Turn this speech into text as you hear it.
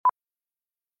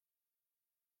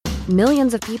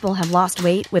Millions of people have lost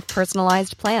weight with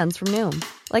personalized plans from Noom.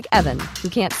 Like Evan, who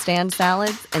can't stand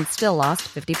salads and still lost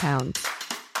 50 pounds.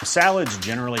 Salads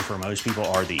generally for most people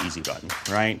are the easy button,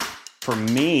 right? For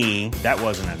me, that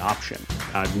wasn't an option.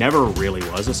 I never really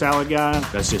was a salad guy.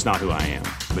 That's just not who I am.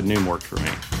 But Noom worked for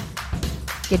me.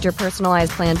 Get your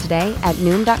personalized plan today at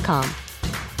Noom.com.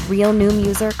 Real Noom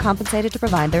user compensated to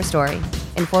provide their story.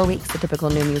 In 4 weeks, the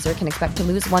typical Noom user can expect to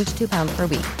lose 1 to 2 pounds per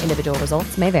week. Individual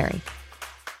results may vary.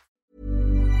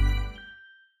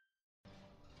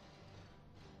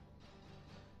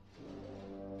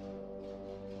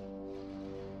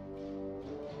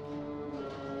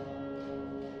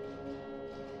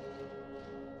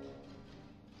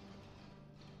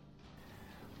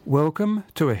 Welcome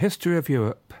to A History of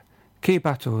Europe. Key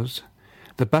Battles.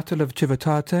 The Battle of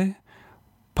Civitate,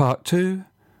 Part 2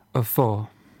 of 4.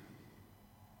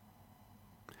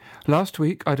 Last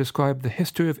week I described the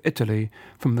history of Italy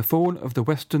from the fall of the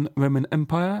Western Roman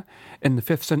Empire in the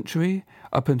 5th century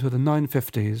up until the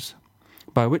 950s,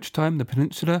 by which time the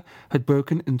peninsula had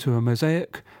broken into a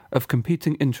mosaic of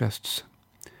competing interests,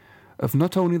 of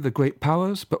not only the great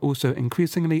powers but also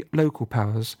increasingly local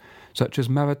powers, such as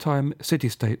maritime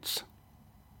city-states.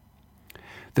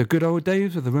 The good old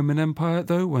days of the Roman Empire,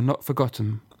 though, were not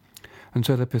forgotten, and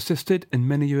so there persisted in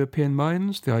many European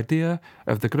minds the idea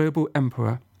of the global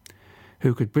emperor,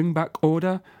 who could bring back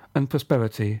order and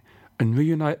prosperity and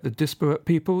reunite the disparate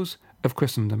peoples of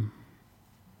Christendom.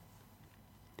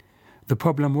 The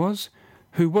problem was,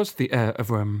 who was the heir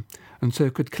of Rome, and so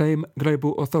could claim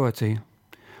global authority?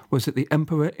 Was it the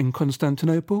emperor in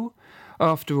Constantinople?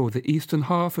 After all, the eastern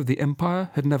half of the empire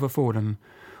had never fallen.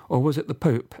 Or was it the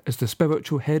Pope as the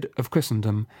spiritual head of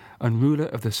Christendom and ruler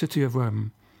of the city of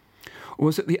Rome? Or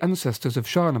was it the ancestors of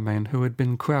Charlemagne who had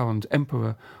been crowned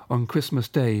emperor on Christmas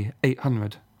Day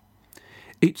 800?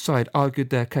 Each side argued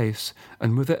their case,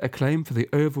 and with it a claim for the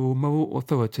overall moral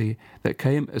authority that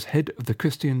came as head of the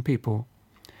Christian people.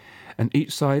 And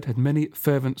each side had many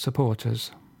fervent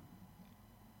supporters.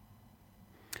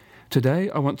 Today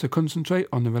I want to concentrate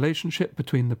on the relationship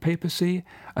between the papacy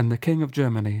and the King of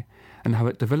Germany, and how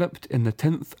it developed in the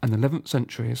 10th and 11th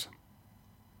centuries.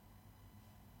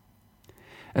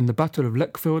 In the Battle of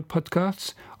Lechfeld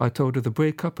podcasts, I told of the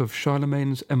breakup of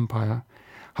Charlemagne's empire,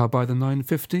 how by the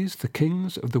 950s the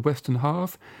kings of the western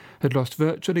half had lost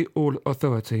virtually all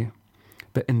authority,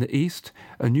 but in the east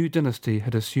a new dynasty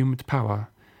had assumed power,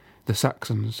 the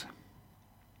Saxons.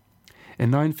 In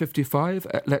 955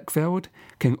 at Lechfeld,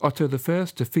 King Otto I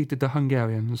defeated the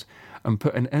Hungarians and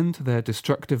put an end to their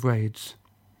destructive raids.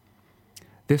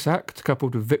 This act,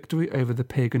 coupled with victory over the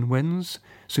pagan Wends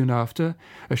soon after,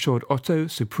 assured Otto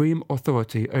supreme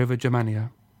authority over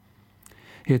Germania.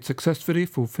 He had successfully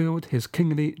fulfilled his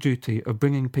kingly duty of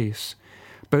bringing peace,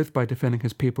 both by defending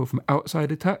his people from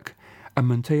outside attack and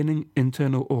maintaining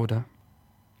internal order.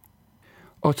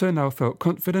 Otto now felt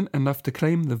confident enough to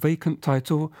claim the vacant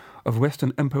title of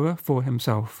Western Emperor for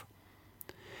himself.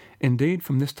 Indeed,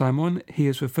 from this time on, he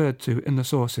is referred to in the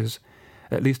sources,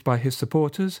 at least by his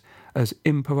supporters, as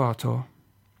Imperator.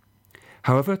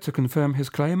 However, to confirm his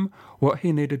claim, what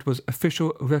he needed was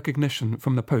official recognition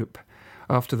from the Pope,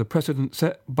 after the precedent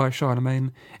set by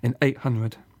Charlemagne in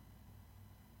 800.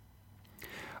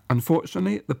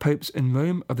 Unfortunately, the popes in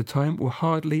Rome of the time were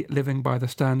hardly living by the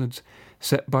standards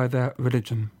set by their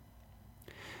religion.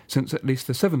 Since at least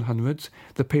the 700s,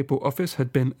 the papal office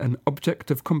had been an object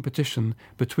of competition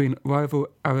between rival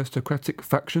aristocratic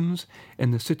factions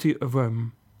in the city of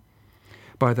Rome.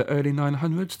 By the early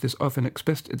 900s, this often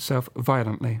expressed itself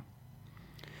violently.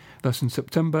 Thus, in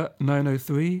September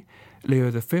 903,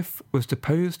 Leo V was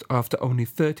deposed after only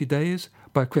 30 days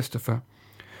by Christopher,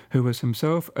 who was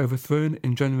himself overthrown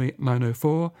in January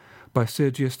 904 by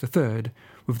Sergius III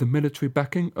with the military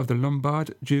backing of the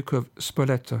Lombard Duke of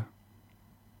Spoleto.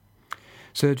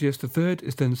 Sergius III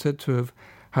is then said to have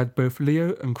had both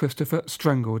Leo and Christopher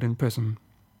strangled in prison.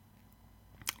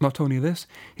 Not only this,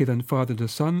 he then fathered a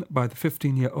son by the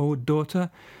 15-year-old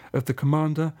daughter of the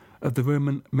commander of the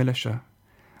Roman militia,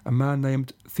 a man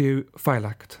named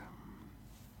Theophylact.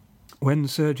 When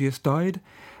Sergius died,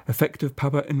 effective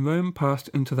power in Rome passed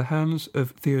into the hands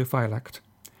of Theophylact.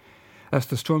 As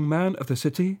the strong man of the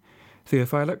city,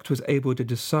 Theophylact was able to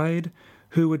decide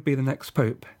who would be the next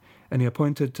pope, and he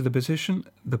appointed to the position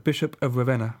the Bishop of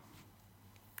Ravenna.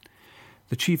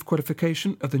 The chief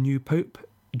qualification of the new pope,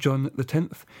 John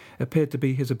X, appeared to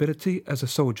be his ability as a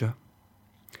soldier.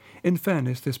 In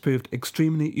fairness, this proved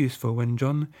extremely useful when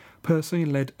John personally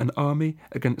led an army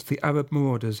against the Arab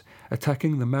marauders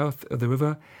attacking the mouth of the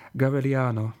river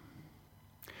Garigliano.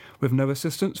 With no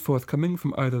assistance forthcoming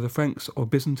from either the Franks or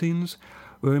Byzantines,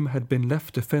 Rome had been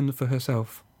left to fend for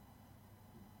herself.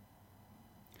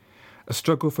 A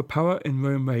struggle for power in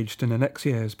Rome raged in the next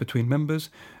years between members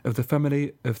of the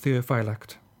family of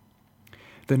Theophylact.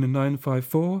 Then in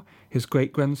 954, his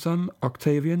great-grandson,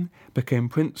 Octavian, became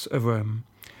Prince of Rome,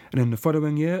 and in the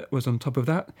following year was on top of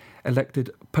that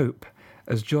elected Pope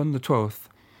as John XII,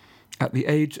 at the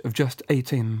age of just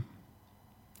 18.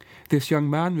 This young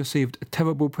man received a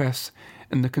terrible press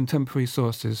in the contemporary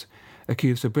sources,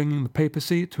 accused of bringing the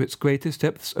papacy to its greatest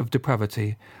depths of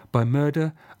depravity by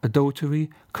murder, adultery,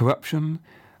 corruption,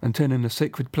 and turning the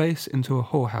sacred place into a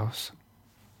whorehouse.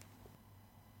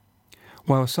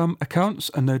 While some accounts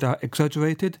are no doubt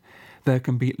exaggerated, there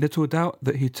can be little doubt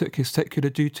that he took his secular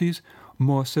duties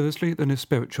more seriously than his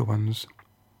spiritual ones.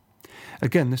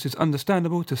 Again, this is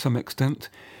understandable to some extent,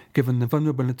 given the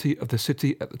vulnerability of the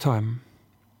city at the time.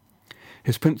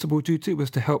 His principal duty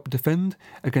was to help defend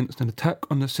against an attack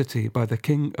on the city by the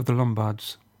king of the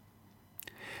Lombards.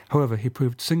 However, he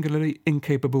proved singularly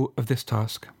incapable of this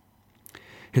task.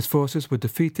 His forces were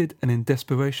defeated, and in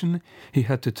desperation he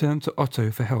had to turn to Otto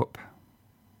for help.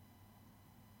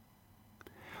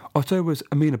 Otto was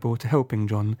amenable to helping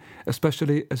John,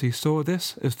 especially as he saw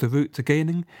this as the route to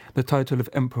gaining the title of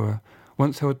emperor,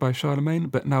 once held by Charlemagne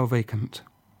but now vacant.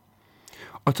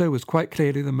 Otto was quite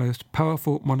clearly the most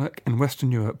powerful monarch in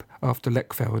Western Europe after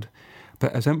Lechfeld,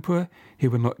 but as emperor he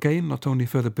would not gain not only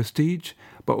further prestige,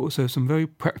 but also some very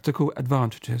practical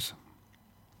advantages.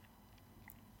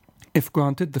 If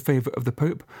granted the favour of the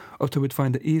Pope, Otto would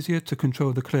find it easier to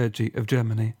control the clergy of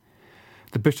Germany.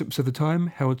 The bishops of the time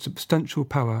held substantial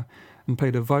power and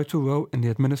played a vital role in the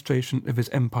administration of his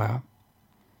empire.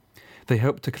 They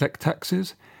helped to collect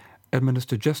taxes,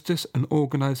 administer justice, and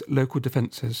organise local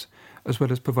defences, as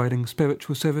well as providing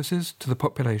spiritual services to the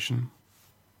population.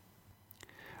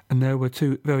 And there were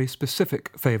two very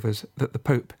specific favours that the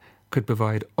Pope could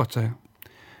provide Otto,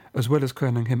 as well as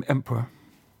crowning him emperor.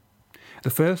 The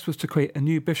first was to create a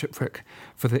new bishopric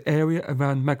for the area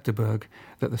around Magdeburg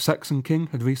that the Saxon king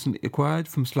had recently acquired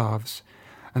from Slavs,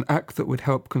 an act that would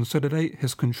help consolidate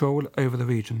his control over the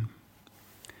region.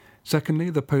 Secondly,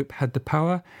 the Pope had the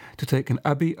power to take an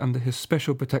abbey under his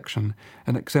special protection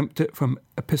and exempt it from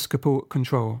episcopal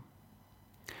control.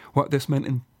 What this meant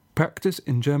in practice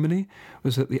in Germany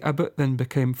was that the abbot then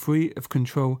became free of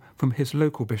control from his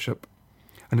local bishop,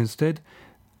 and instead,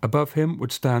 above him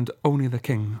would stand only the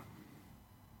king.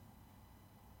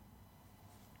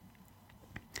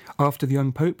 After the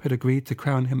young Pope had agreed to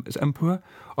crown him as emperor,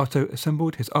 Otto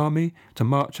assembled his army to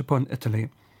march upon Italy.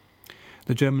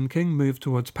 The German king moved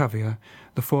towards Pavia,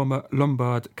 the former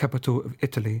Lombard capital of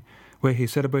Italy, where he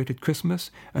celebrated Christmas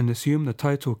and assumed the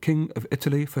title King of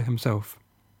Italy for himself.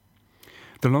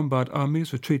 The Lombard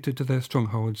armies retreated to their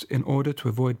strongholds in order to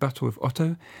avoid battle with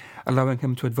Otto, allowing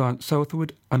him to advance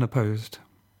southward unopposed.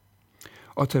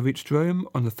 Otto reached Rome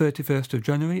on the 31st of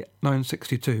January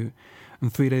 962,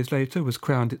 and 3 days later was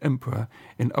crowned emperor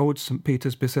in Old St.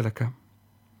 Peter's Basilica.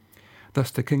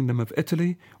 Thus the Kingdom of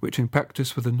Italy, which in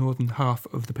practice was the northern half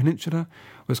of the peninsula,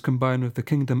 was combined with the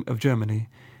Kingdom of Germany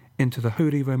into the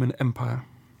Holy Roman Empire.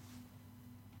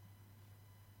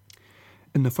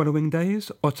 In the following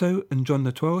days, Otto and John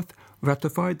XII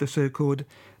ratified the so-called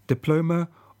Diploma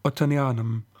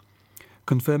Ottonianum,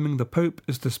 confirming the Pope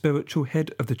as the spiritual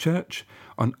head of the Church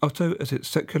and Otto as its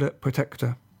secular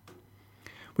protector.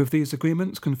 With these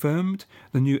agreements confirmed,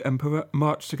 the new emperor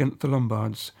marched against the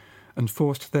Lombards and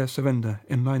forced their surrender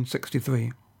in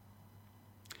 963.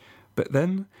 But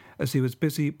then, as he was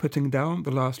busy putting down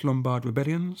the last Lombard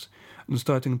rebellions and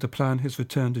starting to plan his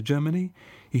return to Germany,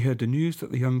 he heard the news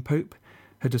that the young Pope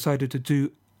had decided to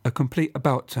do a complete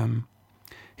about-turn.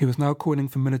 He was now calling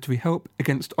for military help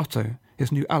against Otto,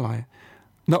 his new ally,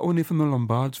 not only from the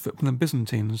Lombards but from the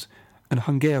Byzantines and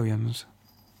Hungarians.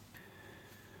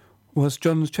 Was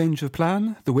John's change of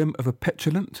plan the whim of a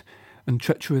petulant and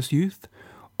treacherous youth,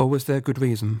 or was there good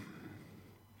reason?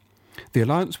 The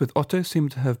alliance with Otto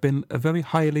seemed to have been a very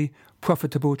highly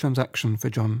profitable transaction for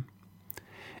John.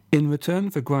 In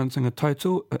return for granting a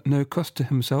title at no cost to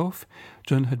himself,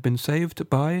 John had been saved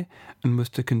by and was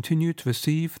to continue to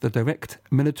receive the direct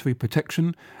military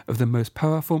protection of the most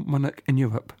powerful monarch in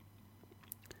Europe.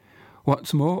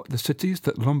 What's more, the cities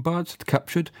that Lombards had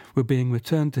captured were being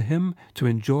returned to him to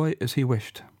enjoy as he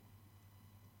wished.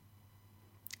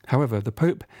 However, the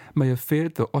Pope may have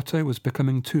feared that Otto was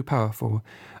becoming too powerful,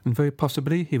 and very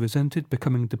possibly he resented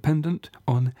becoming dependent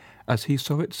on, as he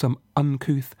saw it, some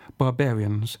uncouth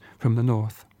barbarians from the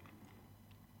north.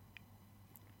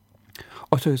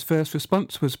 Otto's first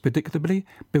response was predictably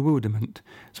bewilderment,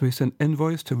 so he sent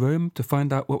envoys to Rome to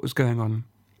find out what was going on.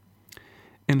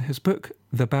 In his book,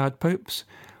 The Bad Popes,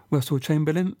 Russell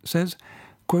Chamberlain says,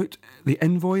 quote, "The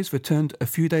envoys returned a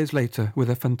few days later with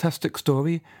a fantastic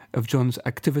story of John's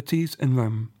activities in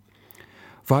Rome.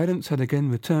 Violence had again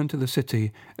returned to the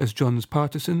city as John's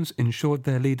partisans ensured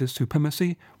their leader's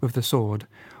supremacy with the sword,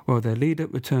 while their leader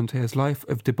returned to his life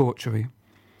of debauchery.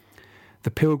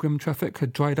 The pilgrim traffic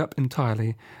had dried up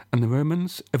entirely, and the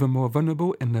Romans, ever more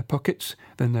vulnerable in their pockets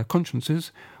than their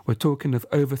consciences, were talking of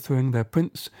overthrowing their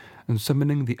prince and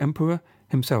summoning the emperor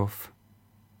himself."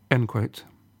 End quote.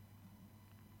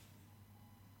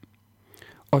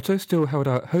 Otto still held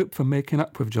out hope for making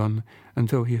up with John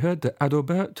until he heard that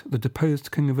Adalbert, the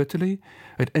deposed king of Italy,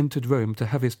 had entered Rome to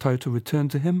have his title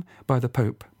returned to him by the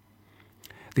Pope.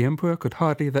 The emperor could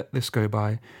hardly let this go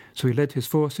by, so he led his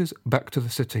forces back to the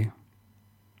city.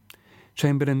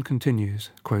 Chamberlain continues,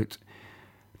 quote,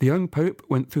 "The young Pope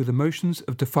went through the motions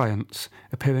of defiance,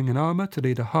 appearing in armour to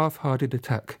lead a half-hearted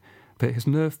attack, but his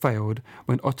nerve failed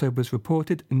when Otto was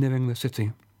reported nearing the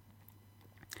city.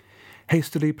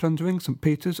 Hastily plundering St.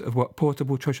 Peter's of what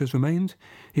portable treasures remained,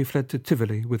 he fled to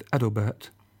Tivoli with Adalbert.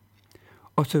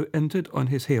 Otto entered on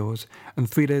his heels, and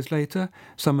 3 days later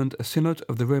summoned a synod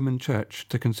of the Roman Church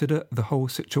to consider the whole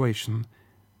situation."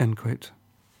 End quote.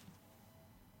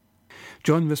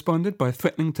 John responded by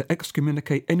threatening to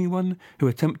excommunicate anyone who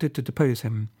attempted to depose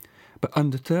him, but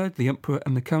undeterred, the emperor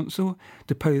and the council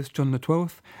deposed John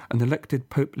XII and elected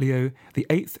Pope Leo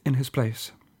VIII in his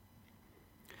place.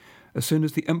 As soon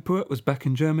as the emperor was back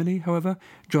in Germany, however,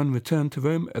 John returned to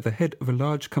Rome at the head of a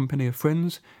large company of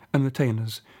friends and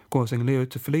retainers, causing Leo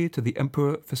to flee to the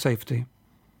emperor for safety.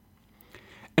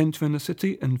 Entering the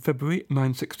city in February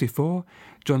 964,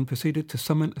 John proceeded to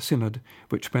summon a synod,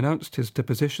 which pronounced his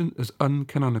deposition as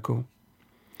uncanonical.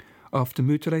 After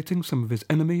mutilating some of his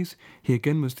enemies, he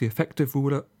again was the effective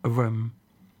ruler of Rome.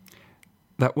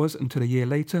 That was until a year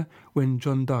later, when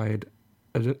John died,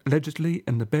 allegedly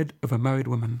in the bed of a married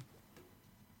woman.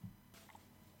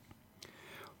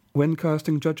 When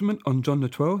casting judgment on John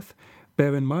XII,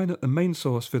 bear in mind that the main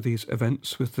source for these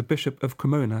events was the Bishop of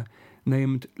Cremona,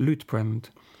 named Luitprand,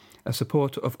 a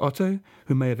supporter of Otto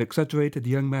who may have exaggerated the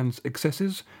young man's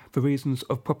excesses for reasons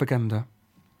of propaganda.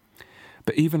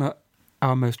 But even at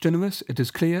our most generous, it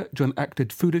is clear John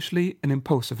acted foolishly and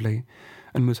impulsively,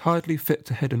 and was hardly fit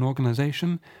to head an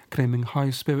organisation claiming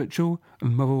high spiritual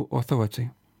and moral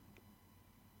authority.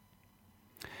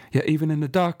 Yet even in the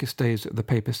darkest days of the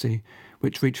papacy,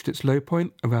 which reached its low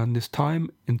point around this time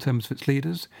in terms of its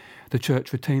leaders, the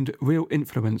Church retained real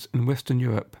influence in Western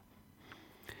Europe.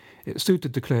 It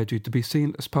suited the clergy to be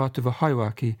seen as part of a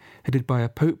hierarchy headed by a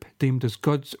pope deemed as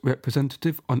God's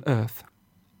representative on earth.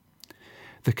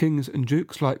 The kings and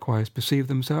dukes likewise perceived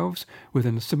themselves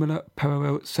within a similar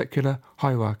parallel secular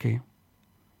hierarchy.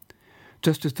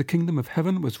 Just as the kingdom of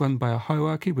heaven was run by a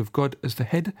hierarchy with God as the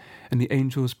head and the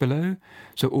angels below,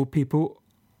 so all people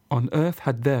on earth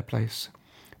had their place,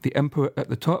 the emperor at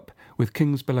the top with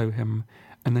kings below him,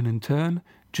 and then in turn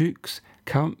dukes,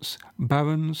 counts,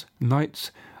 barons,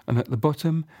 knights, and at the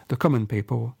bottom the common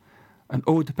people, and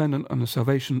all dependent on the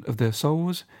salvation of their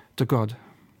souls to God.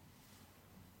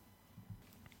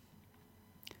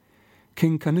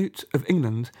 King Canute of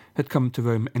England had come to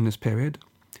Rome in this period.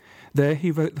 There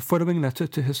he wrote the following letter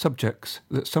to his subjects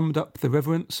that summed up the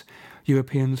reverence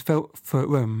Europeans felt for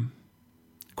Rome.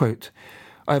 Quote,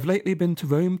 "I have lately been to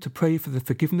Rome to pray for the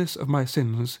forgiveness of my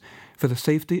sins, for the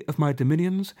safety of my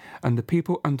dominions and the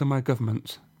people under my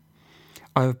government.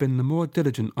 I have been the more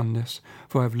diligent on this,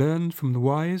 for I have learned from the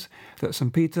wise that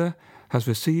St. Peter has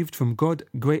received from God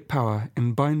great power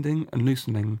in binding and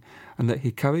loosening, and that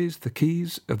he carries the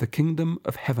keys of the kingdom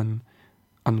of heaven."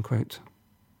 Unquote.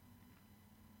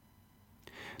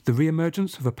 The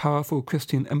re-emergence of a powerful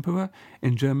Christian emperor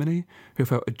in Germany who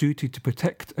felt a duty to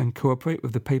protect and cooperate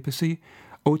with the papacy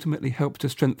ultimately helped to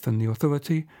strengthen the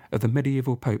authority of the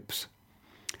medieval popes.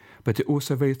 But it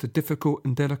also raised the difficult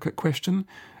and delicate question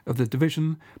of the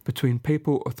division between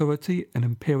papal authority and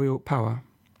imperial power.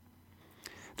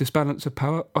 This balance of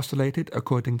power oscillated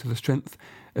according to the strength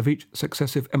of each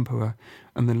successive emperor,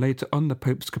 and then later on the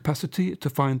Pope's capacity to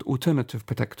find alternative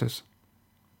protectors.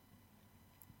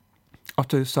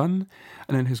 Otto's son,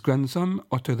 and then his grandson,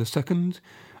 Otto II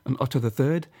and Otto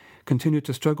III, continued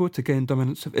to struggle to gain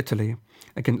dominance of Italy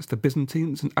against the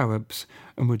Byzantines and Arabs,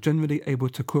 and were generally able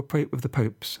to cooperate with the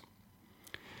popes.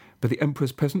 But the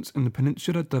emperor's presence in the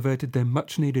peninsula diverted their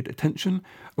much-needed attention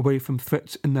away from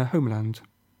threats in their homeland.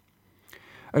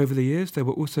 Over the years, they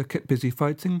were also kept busy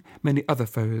fighting many other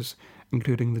foes,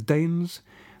 including the Danes,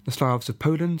 the Slavs of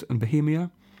Poland and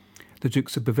Bohemia, the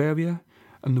Dukes of Bavaria,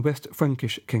 and the West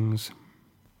Frankish kings.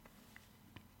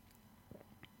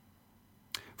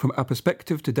 From our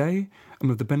perspective today, and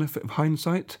with the benefit of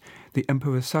hindsight, the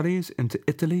Emperor's sallies into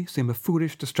Italy seem a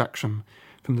foolish distraction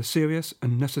from the serious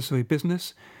and necessary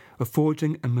business of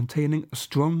forging and maintaining a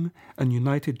strong and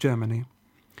united Germany.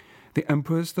 The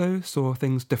emperors, though, saw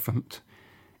things different.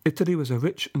 Italy was a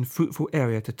rich and fruitful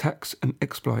area to tax and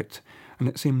exploit, and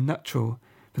it seemed natural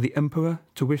for the emperor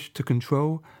to wish to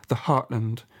control the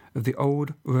heartland of the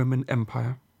old Roman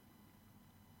Empire.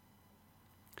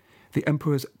 The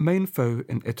emperor's main foe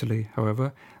in Italy,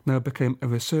 however, now became a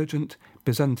resurgent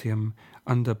Byzantium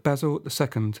under Basil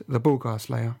II, the Bulgar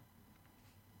slayer.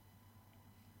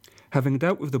 Having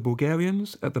dealt with the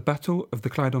Bulgarians at the Battle of the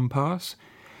Clydon Pass,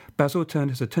 Basil turned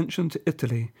his attention to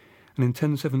Italy, and in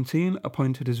 1017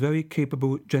 appointed his very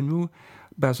capable general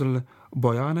Basil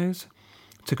Boyanes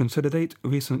to consolidate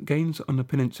recent gains on the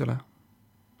peninsula.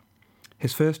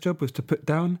 His first job was to put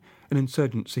down an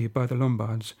insurgency by the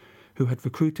Lombards, who had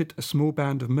recruited a small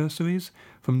band of mercenaries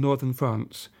from northern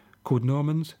France, called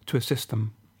Normans, to assist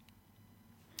them.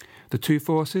 The two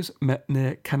forces met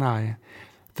near Cannae,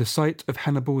 the site of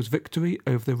Hannibal's victory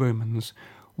over the Romans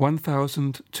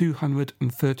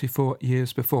 1,234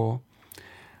 years before,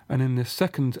 and in this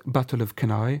second Battle of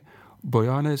Cannae,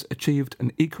 Boyanes achieved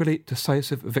an equally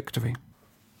decisive victory.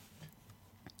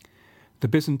 The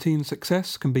Byzantine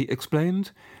success can be explained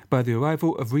by the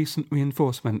arrival of recent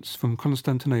reinforcements from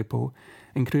Constantinople,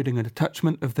 including a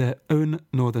detachment of their own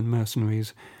northern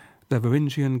mercenaries, the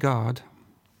Varangian Guard.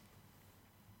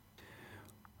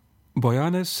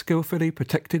 Boyanes skillfully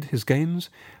protected his gains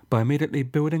by immediately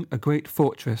building a great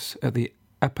fortress at the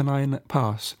Apennine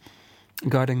Pass,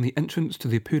 guarding the entrance to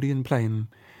the Apulian plain,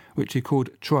 which he called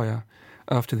Troia,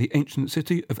 after the ancient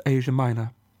city of Asia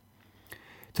Minor.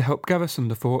 To help garrison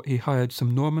the fort, he hired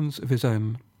some Normans of his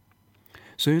own.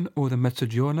 Soon all the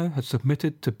Mezzogiorno had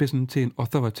submitted to Byzantine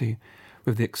authority,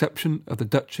 with the exception of the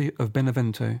Duchy of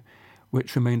Benevento,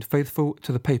 which remained faithful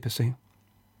to the papacy.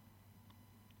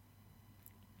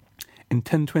 In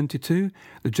 1022,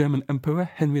 the German Emperor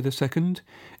Henry II,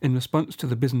 in response to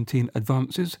the Byzantine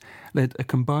advances, led a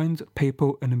combined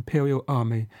papal and imperial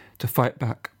army to fight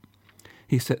back.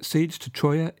 He set siege to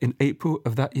Troia in April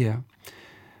of that year,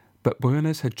 but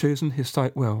Boyanes had chosen his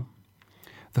site well.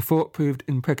 The fort proved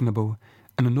impregnable,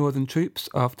 and the northern troops,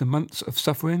 after months of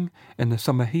suffering in the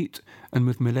summer heat and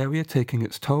with malaria taking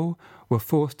its toll, were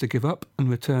forced to give up and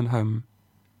return home.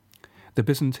 The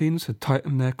Byzantines had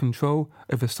tightened their control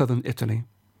over southern Italy.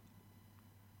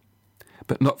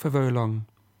 But not for very long.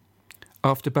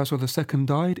 After Basil II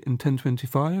died in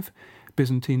 1025,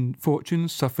 Byzantine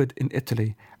fortunes suffered in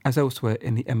Italy, as elsewhere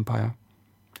in the empire.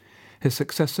 His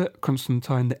successor,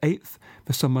 Constantine VIII,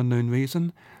 for some unknown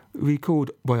reason,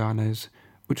 recalled Boyanes,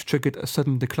 which triggered a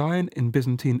sudden decline in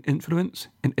Byzantine influence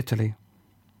in Italy.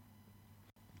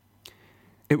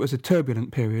 It was a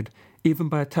turbulent period, even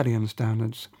by Italian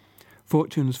standards.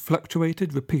 Fortunes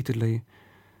fluctuated repeatedly,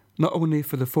 not only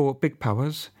for the four big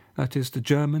powers, that is, the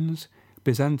Germans,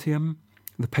 Byzantium,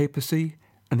 the papacy,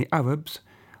 and the Arabs,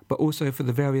 but also for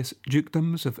the various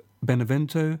dukedoms of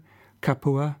Benevento,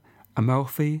 Capua,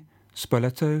 Amalfi,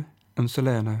 Spoleto, and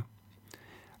Salerno.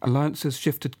 Alliances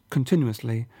shifted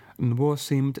continuously, and the war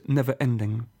seemed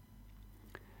never-ending.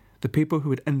 The people who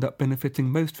would end up benefiting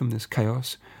most from this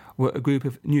chaos were a group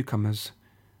of newcomers,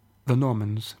 the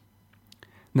Normans.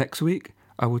 Next week,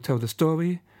 I will tell the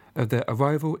story of their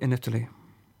arrival in Italy.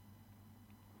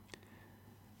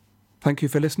 Thank you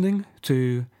for listening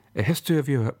to A History of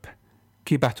Europe,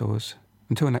 Key Battles.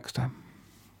 Until next time.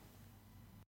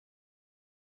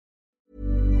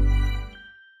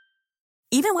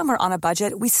 Even when we're on a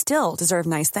budget, we still deserve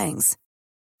nice things.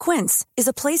 Quince is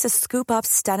a place to scoop up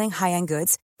stunning high-end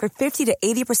goods for 50 to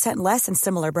 80% less than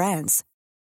similar brands.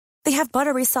 They have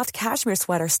buttery soft cashmere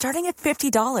sweaters starting at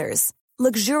 $50,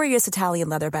 luxurious Italian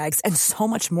leather bags, and so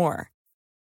much more.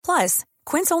 Plus,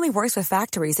 Quince only works with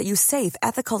factories that use safe,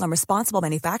 ethical, and responsible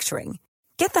manufacturing.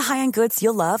 Get the high-end goods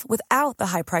you'll love without the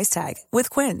high price tag with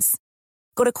Quince.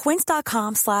 Go to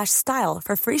quince.com/style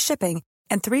for free shipping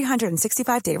and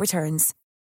 365-day returns.